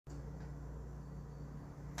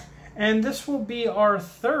And this will be our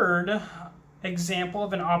third example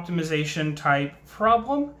of an optimization type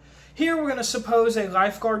problem. Here we're going to suppose a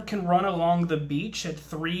lifeguard can run along the beach at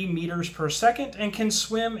 3 meters per second and can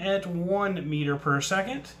swim at 1 meter per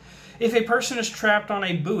second. If a person is trapped on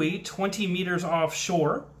a buoy 20 meters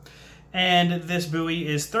offshore, and this buoy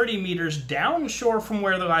is 30 meters downshore from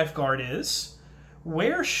where the lifeguard is,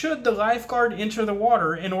 where should the lifeguard enter the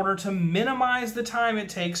water in order to minimize the time it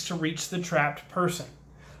takes to reach the trapped person?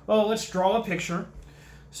 Well, let's draw a picture.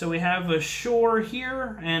 So we have a shore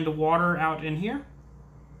here and water out in here.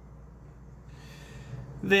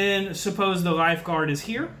 Then suppose the lifeguard is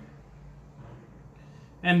here,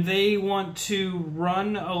 and they want to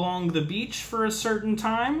run along the beach for a certain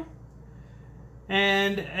time,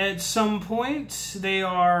 and at some point they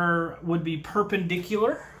would be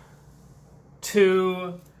perpendicular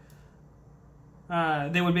to,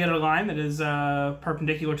 they would be at a line that is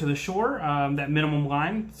perpendicular to the shore, that minimum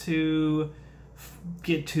line to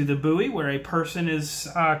get to the buoy where a person is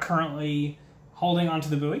currently holding onto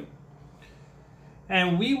the buoy.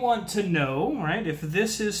 And we want to know, right, if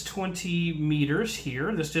this is 20 meters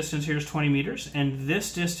here, this distance here is 20 meters, and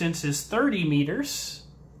this distance is 30 meters,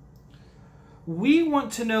 we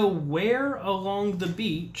want to know where along the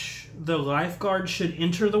beach the lifeguard should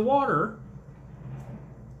enter the water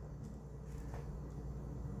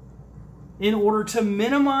in order to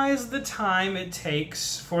minimize the time it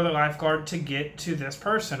takes for the lifeguard to get to this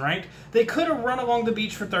person, right? They could have run along the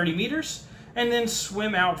beach for 30 meters and then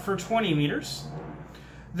swim out for 20 meters.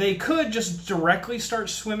 They could just directly start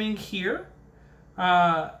swimming here,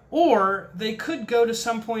 or they could go to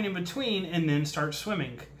some point in between and then start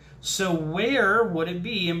swimming. So where would it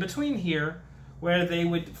be in between here where they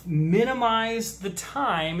would minimize the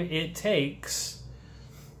time it takes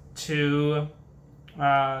to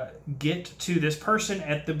get to this person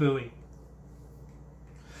at the buoy?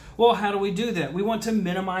 Well, how do we do that? We want to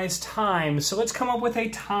minimize time, so let's come up with a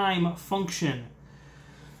time function.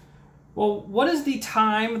 Well, what is the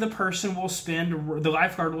time the person will spend, the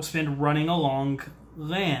lifeguard will spend running along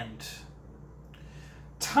land?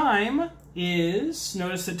 Time is,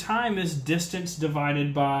 notice that time is distance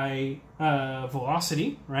divided by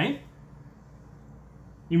velocity, right?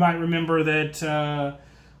 You might remember that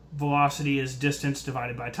velocity is distance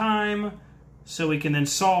divided by time, so we can then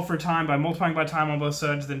solve for time by multiplying by time on both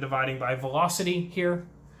sides, then dividing by velocity here.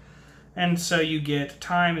 And so you get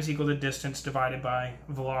time is equal to distance divided by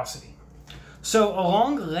velocity. So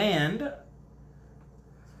along land,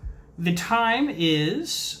 the time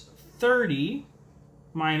is 30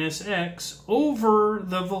 minus x over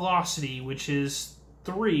the velocity, which is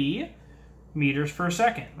 3 meters per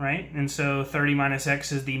second, right? And so 30 minus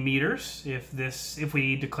x is the meters, if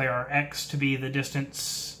we declare our x to be the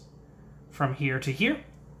distance from here to here.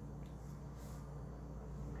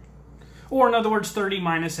 Or in other words, 30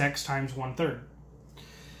 minus x times 1/3.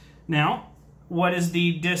 Now, what is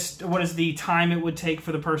the time it would take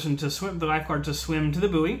for the person to swim, the lifeguard to swim to the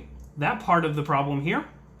buoy? That part of the problem here.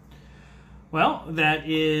 Well, that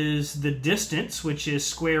is the distance, which is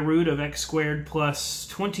square root of x squared plus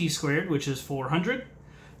 20 squared, which is 400,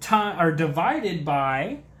 divided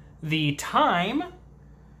by the time,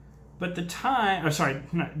 but the time,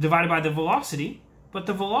 divided by the velocity, but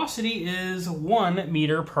the velocity is 1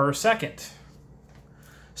 meter per second.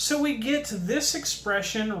 So we get this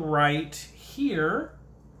expression right here,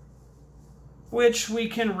 which we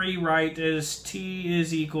can rewrite as t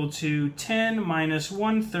is equal to 10 minus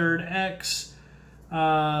 1/3 x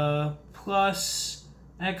plus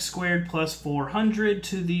x squared plus 400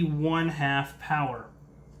 to the 1/2 power.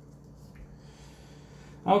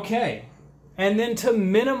 Okay, and then to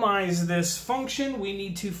minimize this function, we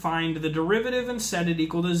need to find the derivative and set it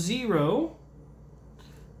equal to 0.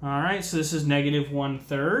 All right, so this is negative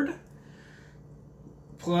 1/3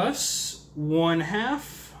 plus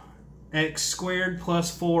 1/2 x squared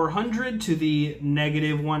plus 400 to the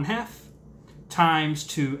negative 1/2 times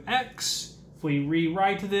 2x. If we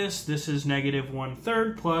rewrite this, this is negative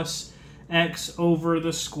 1/3 plus x over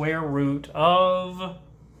the square root of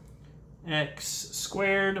x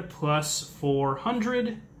squared plus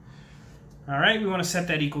 400. All right, we want to set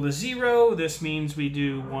that equal to 0. This means we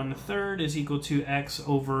do 1/3 is equal to x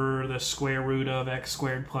over the square root of x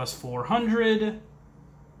squared plus 400.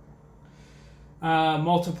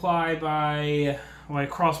 Multiply by, well,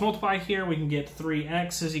 cross multiply here, we can get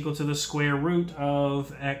 3x is equal to the square root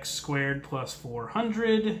of x squared plus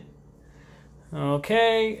 400.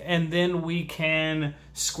 Okay, and then we can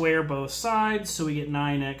square both sides, so we get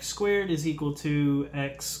 9x squared is equal to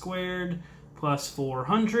x squared plus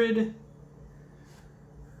 400.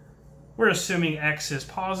 We're assuming x is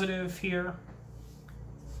positive here.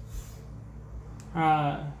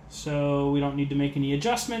 So we don't need to make any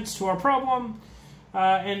adjustments to our problem.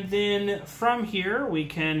 And then from here, we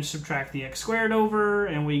can subtract the x squared over,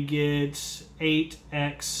 and we get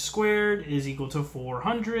 8x squared is equal to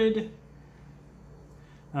 400.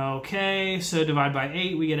 Okay, so divide by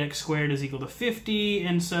 8, we get x squared is equal to 50,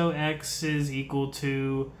 and so x is equal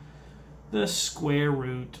to the square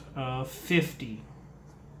root of 50.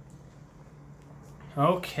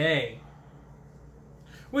 Okay.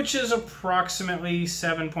 Which is approximately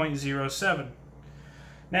 7.07.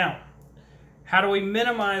 Now, how do we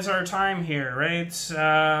minimize our time here, right?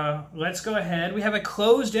 Let's go ahead. We have a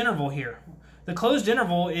closed interval here. The closed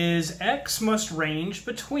interval is x must range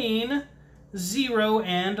between 0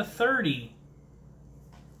 and 30.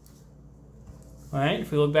 All right,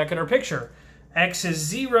 if we look back at our picture, x is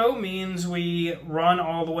 0 means we run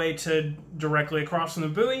all the way to directly across from the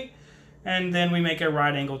buoy, and then we make a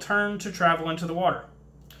right angle turn to travel into the water.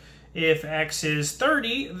 If x is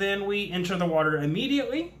 30, then we enter the water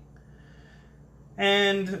immediately.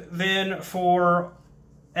 And then for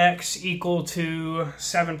x equal to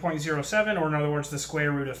 7.07, or in other words, the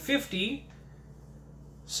square root of 50,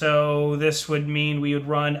 so this would mean we would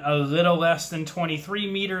run a little less than 23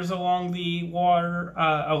 meters along the water,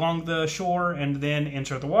 along the shore, and then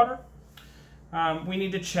enter the water. We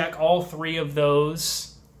need to check all three of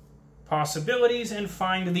those possibilities and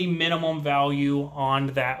find the minimum value on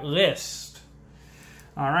that list.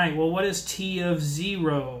 All right, well, what is t of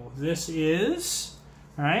 0? This is,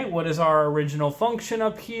 all right, what is our original function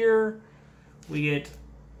up here? We get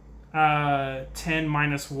 10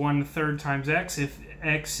 minus 1/3 times x. If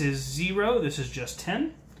x is 0, this is just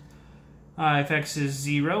 10. If x is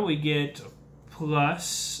 0, we get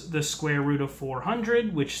plus the square root of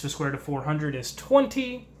 400, which the square root of 400 is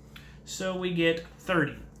 20. So we get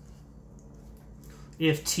 30.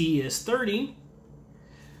 If t is 30,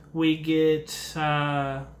 we get,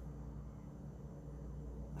 if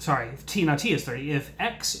t is 30, if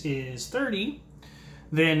x is 30,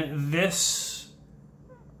 then this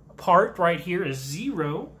part right here is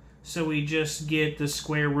 0, so we just get the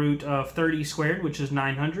square root of 30 squared, which is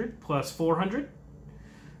 900, plus 400.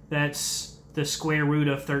 That's the square root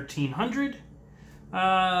of 1300.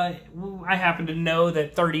 I happen to know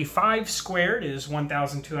that 35 squared is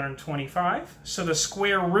 1225, so the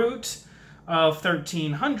square root of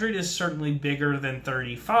 1300 is certainly bigger than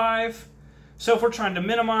 35. So if we're trying to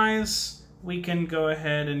minimize, we can go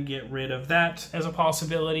ahead and get rid of that as a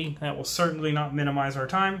possibility. That will certainly not minimize our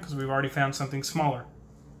time because we've already found something smaller.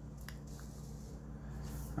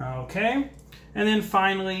 Okay, and then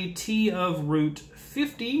finally t of root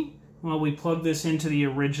 50. Well, we plug this into the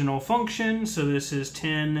original function, so this is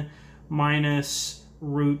 10 minus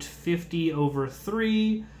root 50 over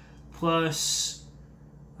 3 plus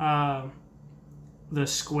the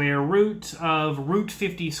square root of root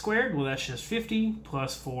 50 squared. Well, that's just 50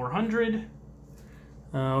 plus 400.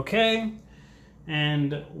 Okay,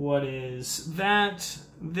 and what is that?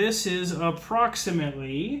 This is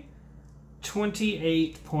approximately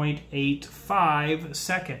 28.85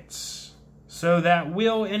 seconds. So that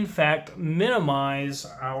will, in fact, minimize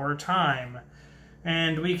our time.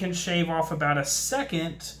 And we can shave off about a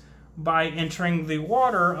second by entering the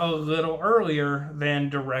water a little earlier than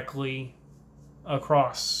directly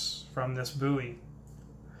across from this buoy.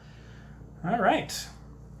 All right.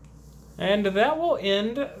 And that will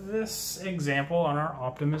end this example on our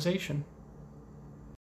optimization.